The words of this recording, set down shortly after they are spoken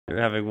You're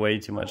having way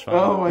too much fun.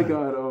 Oh my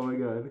god, oh my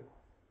god.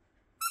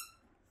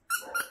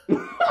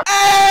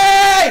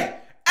 Hey!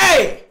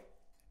 Hey!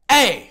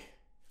 Hey!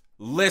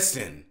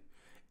 Listen,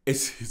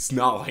 it's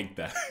not like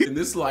that. In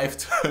this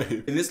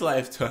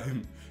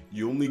lifetime,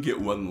 you only get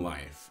one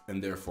life,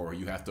 and therefore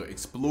you have to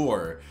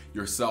explore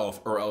yourself,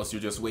 or else you're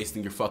just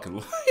wasting your fucking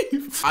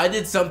life. I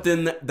did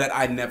something that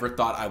I never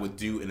thought I would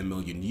do in a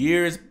million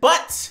years,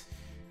 but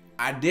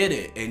I did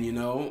it, and you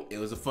know, it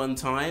was a fun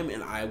time,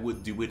 and I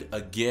would do it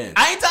again.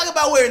 I ain't talking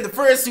about wearing the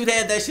fursuit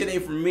hat. That shit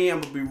ain't for me. I'm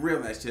gonna be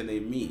real, that shit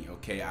ain't me,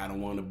 okay? I don't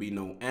wanna be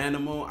no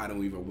animal. I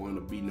don't even wanna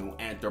be no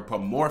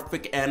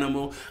anthropomorphic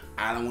animal.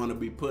 I don't wanna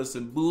be Puss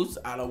in Boots.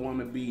 I don't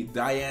wanna be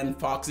Diane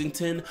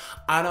Foxington.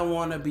 I don't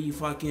wanna be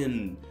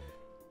fucking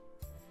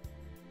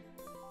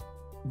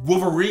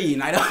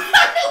Wolverine. I don't.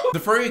 The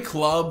furry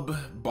club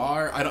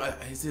bar,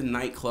 is it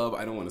nightclub?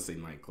 I don't want to say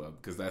nightclub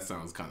because that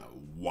sounds kind of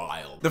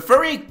wild. The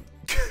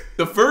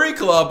furry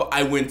club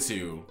I went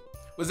to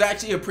was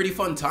actually a pretty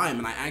fun time,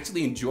 and I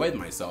actually enjoyed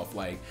myself.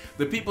 Like,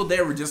 the people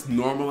there were just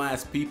normal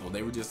ass people.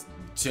 They were just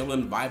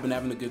chilling, vibing,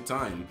 having a good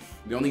time.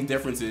 The only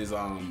difference is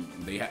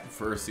they had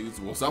fursuits.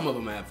 Well, some of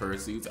them had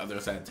fursuits,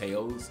 others had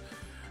tails.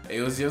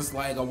 It was just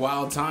like a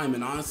wild time,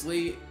 and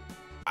honestly,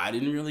 I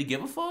didn't really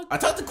give a fuck. I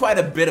talked to quite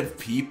a bit of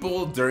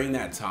people during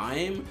that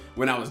time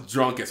when I was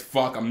drunk as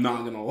fuck, I'm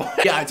not gonna lie.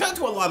 Yeah, I talked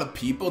to a lot of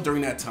people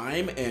during that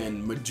time,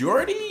 and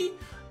majority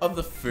of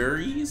the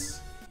furries,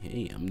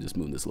 hey, I'm just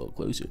moving this a little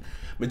closer.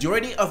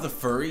 Majority of the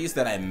furries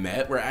that I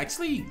met were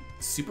actually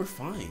super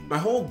fine. My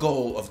whole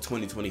goal of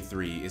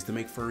 2023 is to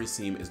make furries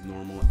seem as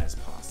normal as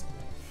possible.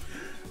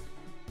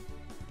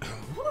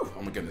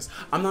 Oh my goodness.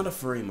 I'm not a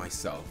furry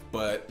myself,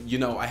 but you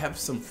know, I have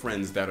some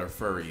friends that are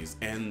furries,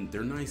 and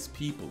they're nice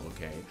people,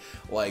 okay?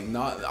 Like,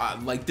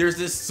 like there's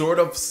this sort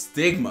of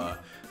stigma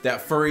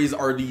that furries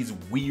are these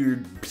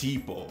weird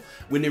people,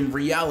 when in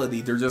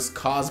reality, they're just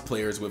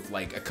cosplayers with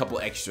like a couple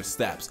extra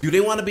steps. Do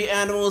they want to be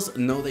animals?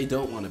 No, they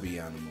don't want to be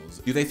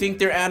animals. Do they think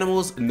they're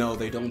animals? No,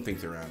 they don't think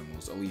they're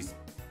animals. At least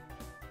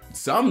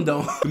some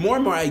don't. The more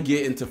and more I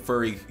get into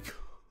furry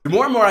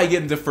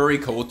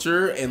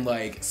culture and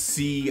like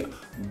see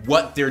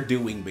what they're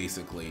doing,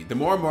 basically, the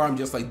more and more I'm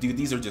just like, dude,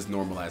 these are just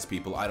normal ass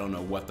people. I don't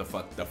know what the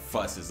fuck the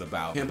fuss is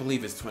about. Can't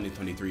believe it's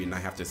 2023 and I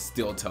have to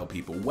still tell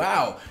people,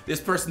 wow,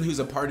 this person who's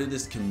a part of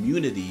this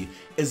community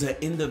is an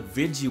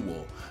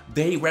individual.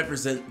 They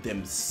represent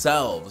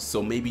themselves,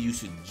 so maybe you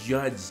should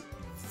judge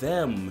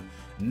them,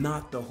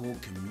 not the whole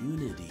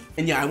community.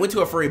 And yeah, I went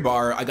to a furry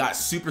bar. I got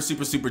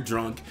super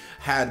drunk,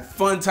 had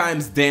fun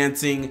times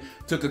dancing,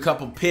 took a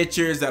couple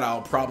pictures that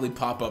I'll probably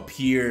pop up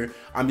here.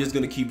 I'm just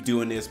gonna keep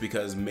doing this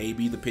because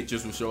maybe the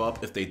pictures will show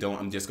up. If they don't,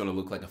 I'm just gonna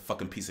look like a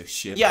fucking piece of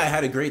shit. Yeah, I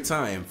had a great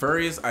time.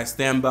 Furries, I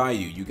stand by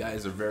you. You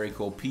guys are very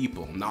cool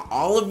people. Not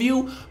all of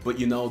you, but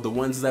you know, the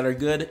ones that are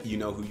good, you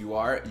know who you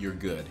are. You're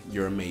good.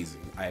 You're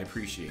amazing. I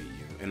appreciate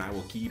you, and I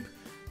will keep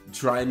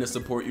trying to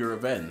support your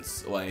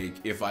events, like,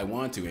 if I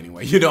want to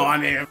anyway, you know what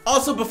I mean?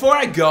 Also, before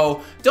I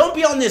go, don't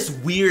be on this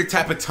weird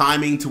type of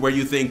timing to where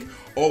you think,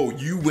 oh,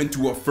 you went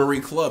to a furry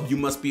club, you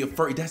must be a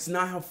furry. That's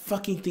not how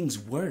fucking things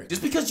work.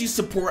 Just because you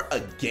support a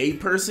gay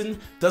person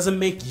doesn't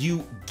make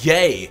you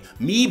gay.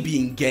 Me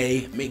being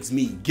gay makes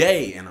me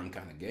gay, and I'm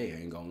kind of gay,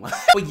 I ain't gonna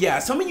lie. But yeah,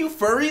 some of you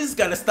furries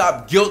gotta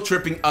stop guilt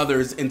tripping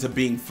others into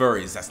being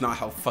furries. That's not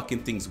how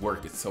fucking things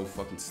work. It's so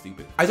fucking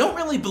stupid. I don't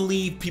really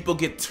believe people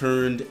get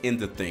turned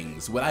into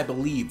things. What I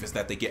believe is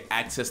that they get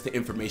access to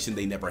information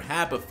they never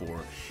had before,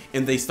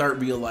 and they start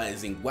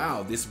realizing,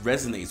 wow, this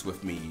resonates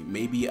with me.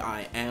 Maybe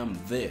I am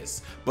this.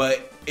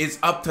 But it's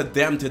up to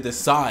them to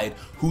decide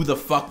who the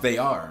fuck they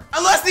are.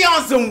 Unless they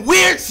on some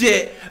weird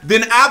shit,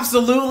 then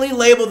absolutely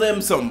label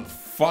them some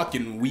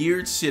fucking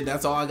weird shit.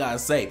 That's all I gotta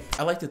say.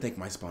 I'd like to thank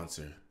my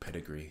sponsor,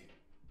 Pedigree.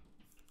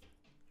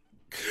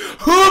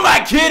 Who am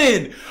I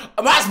kidding?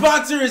 My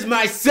sponsor is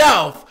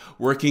myself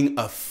working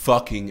a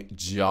fucking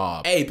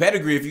job. Hey,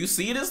 Pedigree, if you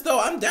see this though,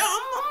 I'm down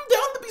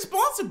to be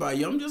sponsored by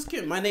you. I'm just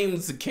kidding. My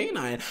name's a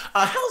Canine.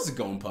 How's it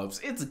going, pups?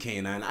 It's a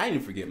Canine. I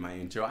didn't forget my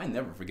intro. I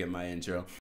never forget my intro.